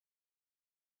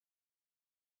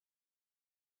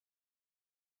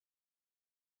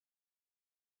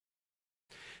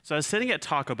So I was sitting at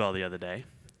Taco Bell the other day,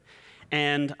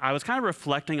 and I was kind of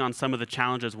reflecting on some of the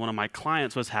challenges one of my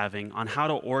clients was having on how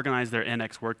to organize their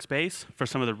NX workspace for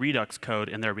some of the Redux code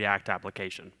in their React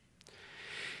application.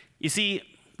 You see,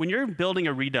 when you're building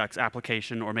a Redux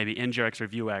application, or maybe NgRx or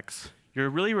Vuex, you're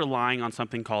really relying on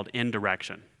something called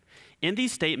indirection. In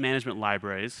these state management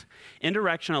libraries,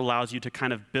 indirection allows you to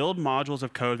kind of build modules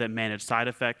of code that manage side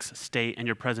effects, state, and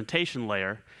your presentation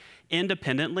layer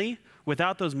independently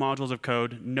without those modules of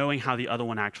code knowing how the other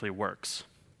one actually works.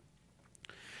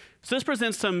 So this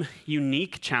presents some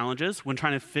unique challenges when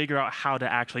trying to figure out how to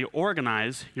actually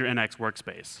organize your NX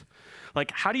workspace.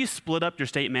 Like, how do you split up your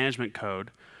state management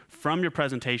code from your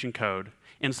presentation code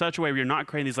in such a way where you're not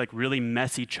creating these like really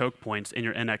messy choke points in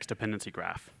your NX dependency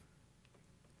graph?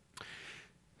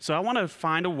 So I want to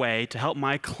find a way to help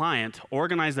my client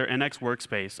organize their NX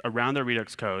workspace around their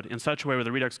Redux code in such a way where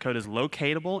the Redux code is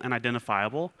locatable and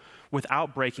identifiable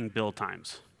without breaking build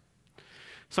times.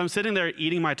 So I'm sitting there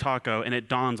eating my taco, and it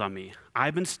dawns on me.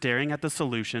 I've been staring at the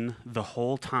solution the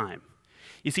whole time.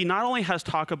 You see, not only has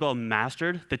Taco Bell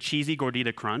mastered the cheesy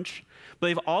gordita crunch, but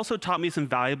they've also taught me some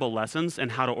valuable lessons in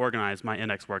how to organize my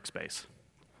NX workspace.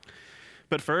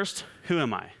 But first, who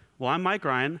am I? Well, I'm Mike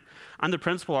Ryan. I'm the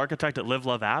principal architect at Live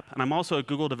Love App, and I'm also a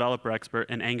Google developer expert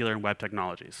in Angular and web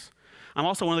technologies. I'm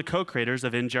also one of the co-creators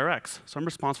of NgRx, so I'm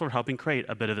responsible for helping create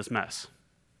a bit of this mess.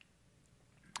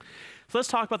 So let's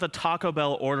talk about the Taco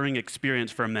Bell ordering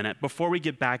experience for a minute before we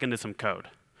get back into some code.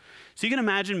 So you can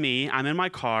imagine me, I'm in my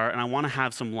car, and I want to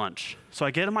have some lunch. So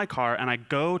I get in my car, and I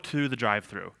go to the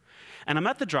drive-thru. And I'm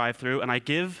at the drive-thru, and I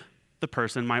give the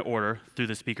person my order through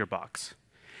the speaker box.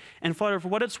 And for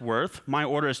what it's worth, my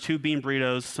order is 2 bean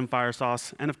burritos, some fire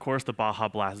sauce, and of course the Baja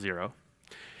Blast Zero.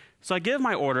 So I give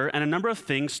my order, and a number of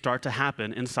things start to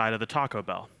happen inside of the Taco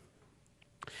Bell.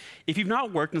 If you've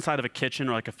not worked inside of a kitchen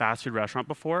or like a fast food restaurant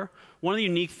before, one of the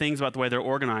unique things about the way they're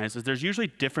organized is there's usually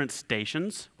different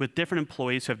stations with different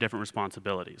employees who have different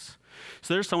responsibilities.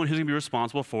 So there's someone who's going to be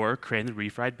responsible for creating the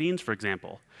refried beans, for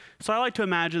example. So I like to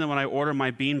imagine that when I order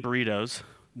my bean burritos,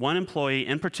 one employee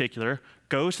in particular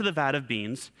goes to the vat of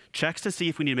beans, checks to see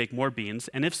if we need to make more beans,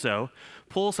 and if so,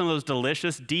 pulls some of those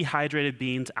delicious dehydrated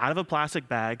beans out of a plastic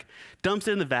bag, dumps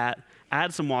it in the vat,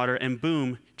 adds some water, and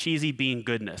boom, cheesy bean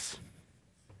goodness.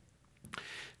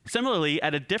 Similarly,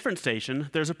 at a different station,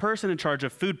 there's a person in charge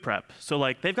of food prep. So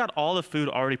like, they've got all the food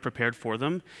already prepared for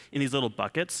them in these little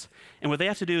buckets. And what they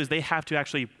have to do is they have to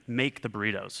actually make the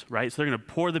burritos, right? So they're going to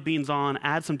pour the beans on,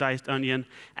 add some diced onion,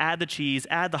 add the cheese,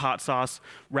 add the hot sauce,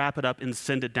 wrap it up, and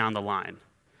send it down the line.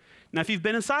 Now, if you've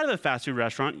been inside of a fast food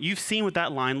restaurant, you've seen what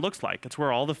that line looks like. It's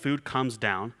where all the food comes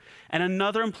down, and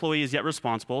another employee is yet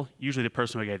responsible, usually the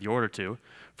person who I gave the order to,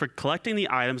 for collecting the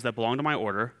items that belong to my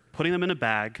order, putting them in a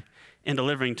bag, and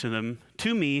delivering them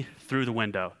to me through the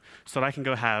window so that I can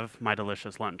go have my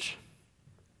delicious lunch.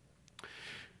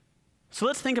 So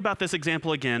let's think about this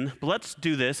example again, but let's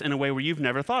do this in a way where you've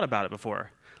never thought about it before.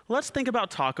 Let's think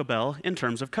about Taco Bell in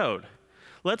terms of code.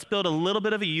 Let's build a little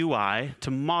bit of a UI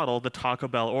to model the Taco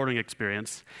Bell ordering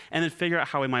experience, and then figure out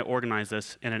how we might organize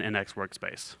this in an NX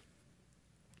workspace.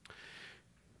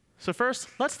 So first,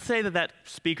 let's say that that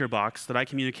speaker box that I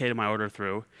communicated my order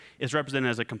through is represented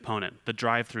as a component, the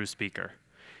drive-through speaker.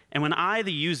 And when I,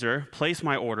 the user, place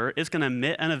my order, it's going to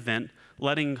emit an event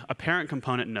letting a parent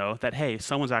component know that, hey,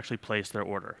 someone's actually placed their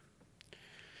order.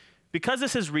 Because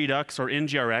this is Redux or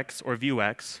NgRx or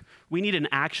Vuex, we need an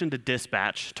action to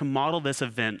dispatch to model this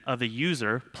event of the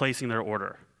user placing their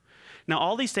order. Now,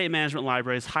 all these state management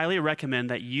libraries highly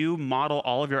recommend that you model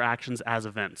all of your actions as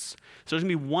events. So there's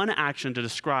going to be one action to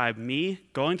describe me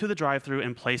going through the drive-thru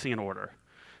and placing an order.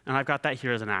 And I've got that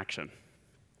here as an action.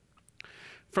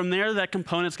 From there, that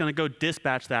component's going to go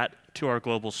dispatch that to our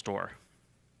global store.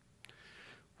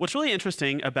 What's really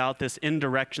interesting about this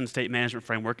indirection state management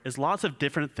framework is lots of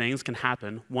different things can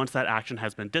happen once that action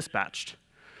has been dispatched.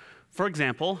 For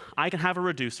example, I can have a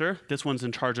reducer, this one's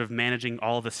in charge of managing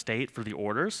all of the state for the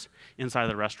orders inside of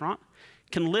the restaurant,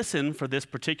 can listen for this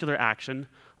particular action,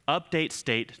 update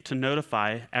state to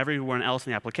notify everyone else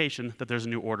in the application that there's a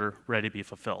new order ready to be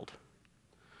fulfilled.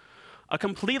 A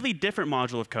completely different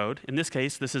module of code, in this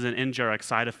case, this is an NgRx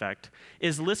side effect,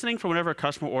 is listening for whenever a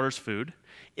customer orders food.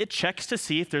 It checks to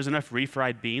see if there's enough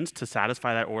refried beans to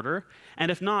satisfy that order, and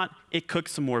if not, it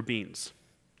cooks some more beans.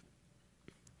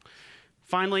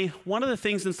 Finally, one of the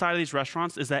things inside of these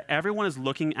restaurants is that everyone is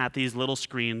looking at these little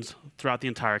screens throughout the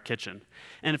entire kitchen.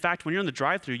 And in fact, when you're in the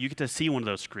drive-thru, you get to see one of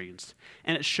those screens.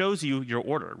 And it shows you your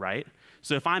order, right?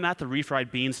 So if I'm at the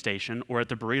refried beans station or at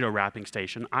the burrito wrapping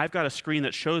station, I've got a screen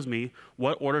that shows me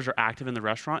what orders are active in the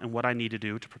restaurant and what I need to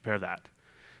do to prepare that.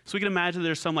 So we can imagine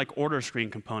there's some like order screen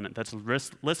component that's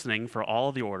listening for all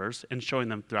of the orders and showing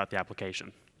them throughout the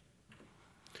application.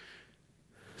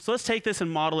 So let's take this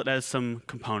and model it as some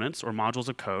components or modules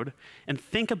of code and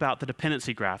think about the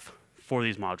dependency graph for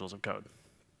these modules of code.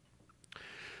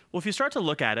 Well, if you start to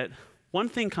look at it, one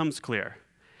thing comes clear.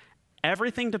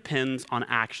 Everything depends on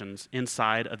actions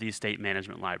inside of these state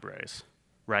management libraries,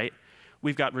 right?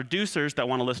 We've got reducers that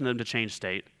want to listen to them to change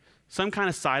state, some kind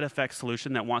of side effect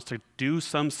solution that wants to do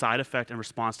some side effect in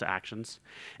response to actions,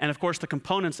 and of course the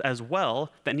components as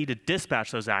well that need to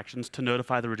dispatch those actions to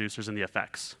notify the reducers and the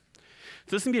effects.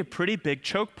 So this can be a pretty big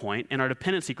choke point in our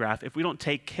dependency graph if we don't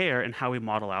take care in how we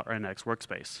model out our NX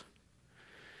workspace.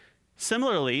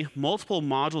 Similarly, multiple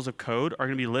modules of code are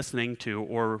going to be listening to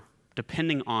or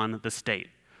depending on the state.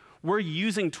 We're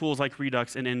using tools like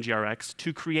Redux and NgRx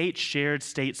to create shared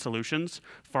state solutions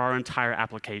for our entire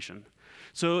application.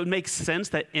 So it makes sense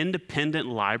that independent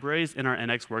libraries in our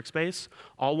NX workspace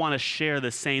all want to share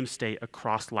the same state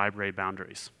across library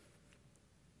boundaries.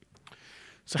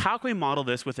 So how can we model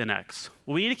this with NX?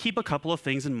 Well, we need to keep a couple of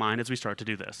things in mind as we start to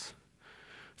do this.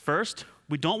 First,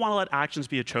 we don't want to let actions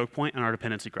be a choke point in our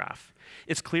dependency graph.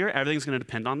 It's clear everything's going to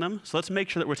depend on them, so let's make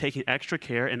sure that we're taking extra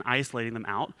care in isolating them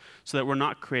out so that we're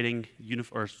not creating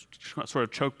sort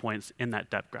of choke points in that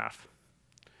depth graph.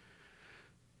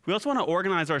 We also want to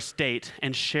organize our state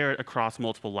and share it across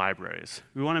multiple libraries.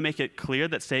 We want to make it clear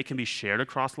that state can be shared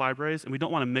across libraries, and we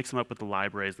don't want to mix them up with the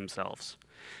libraries themselves.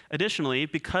 Additionally,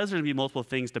 because there's going to be multiple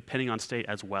things depending on state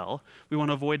as well, we want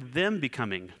to avoid them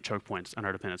becoming choke points on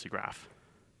our dependency graph.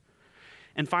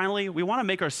 And finally, we want to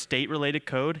make our state-related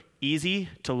code easy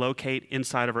to locate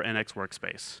inside of our NX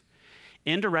workspace.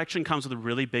 Indirection comes with a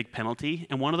really big penalty,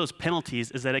 and one of those penalties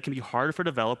is that it can be hard for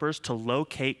developers to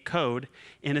locate code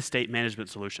in a state management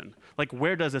solution. Like,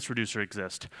 where does this reducer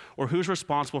exist? Or who's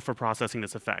responsible for processing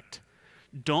this effect?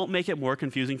 Don't make it more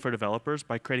confusing for developers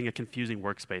by creating a confusing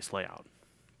workspace layout.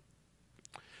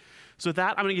 So with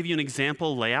that, I'm going to give you an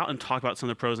example layout and talk about some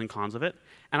of the pros and cons of it.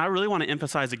 And I really want to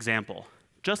emphasize example.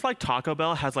 Just like Taco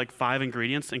Bell has like 5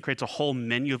 ingredients and creates a whole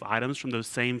menu of items from those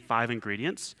same 5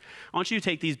 ingredients, I want you to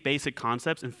take these basic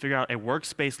concepts and figure out a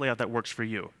workspace layout that works for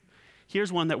you.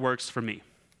 Here's one that works for me.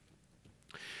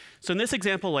 So in this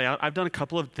example layout, I've done a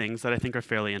couple of things that I think are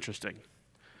fairly interesting.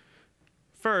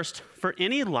 First, for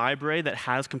any library that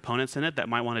has components in it that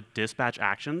might want to dispatch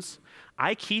actions,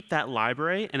 I keep that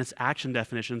library and its action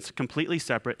definitions completely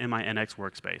separate in my NX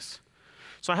workspace.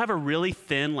 So I have a really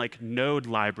thin node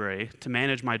library to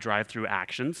manage my drive-through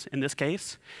actions in this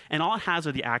case, and all it has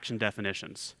are the action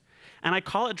definitions. And I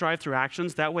call it drive-through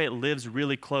actions, that way it lives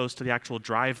really close to the actual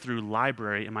drive-through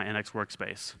library in my NX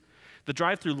workspace. The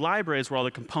drive-through library is where all the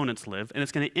components live, and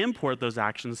it's going to import those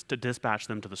actions to dispatch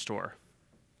them to the store.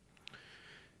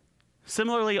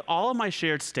 Similarly, all of my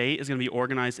shared state is going to be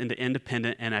organized into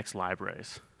independent NX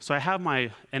libraries. So I have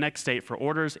my NX state for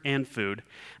orders and food,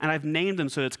 and I've named them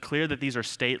so it's clear that these are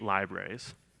state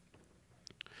libraries.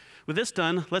 With this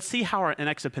done, let's see how our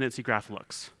NX dependency graph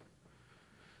looks.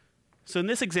 So in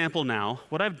this example now,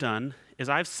 what I've done is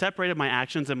I've separated my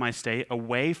actions and my state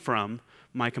away from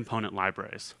my component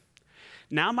libraries.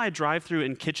 Now my drive-through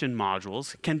and kitchen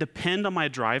modules can depend on my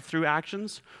drive-through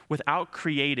actions without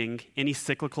creating any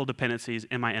cyclical dependencies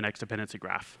in my NX dependency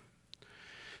graph.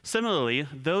 Similarly,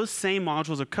 those same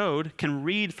modules of code can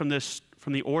read from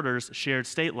the orders shared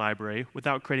state library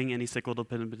without creating any cyclical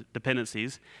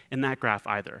dependencies in that graph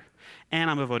either. And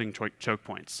I'm avoiding choke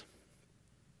points.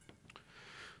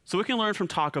 So we can learn from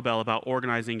Taco Bell about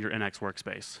organizing your NX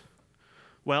workspace.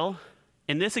 Well,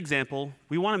 in this example,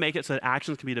 we want to make it so that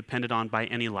actions can be depended on by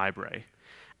any library.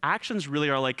 Actions really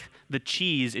are like the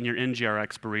cheese in your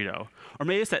NgRx burrito. Or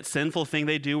maybe it's that sinful thing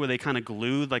they do where they kind of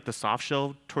glue the soft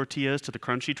shell tortillas to the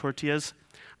crunchy tortillas.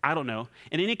 I don't know.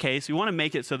 In any case, we want to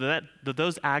make it so that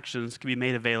those actions can be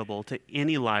made available to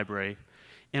any library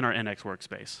in our NX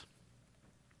workspace.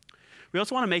 We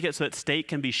also want to make it so that state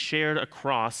can be shared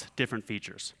across different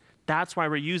features. That's why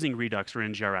we're using Redux or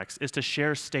NgRx, is to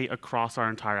share state across our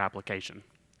entire application.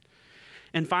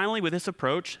 And finally, with this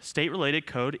approach, state-related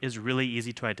code is really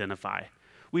easy to identify.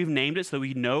 We've named it so that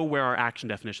we know where our action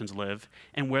definitions live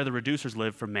and where the reducers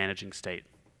live for managing state.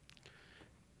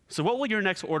 So what will your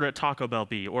next order at Taco Bell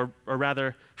be? Or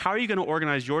rather, how are you going to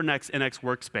organize your next NX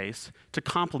workspace to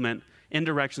complement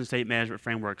indirection state management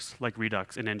frameworks like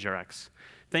Redux and NgRx?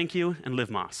 Thank you, and live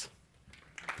Moss.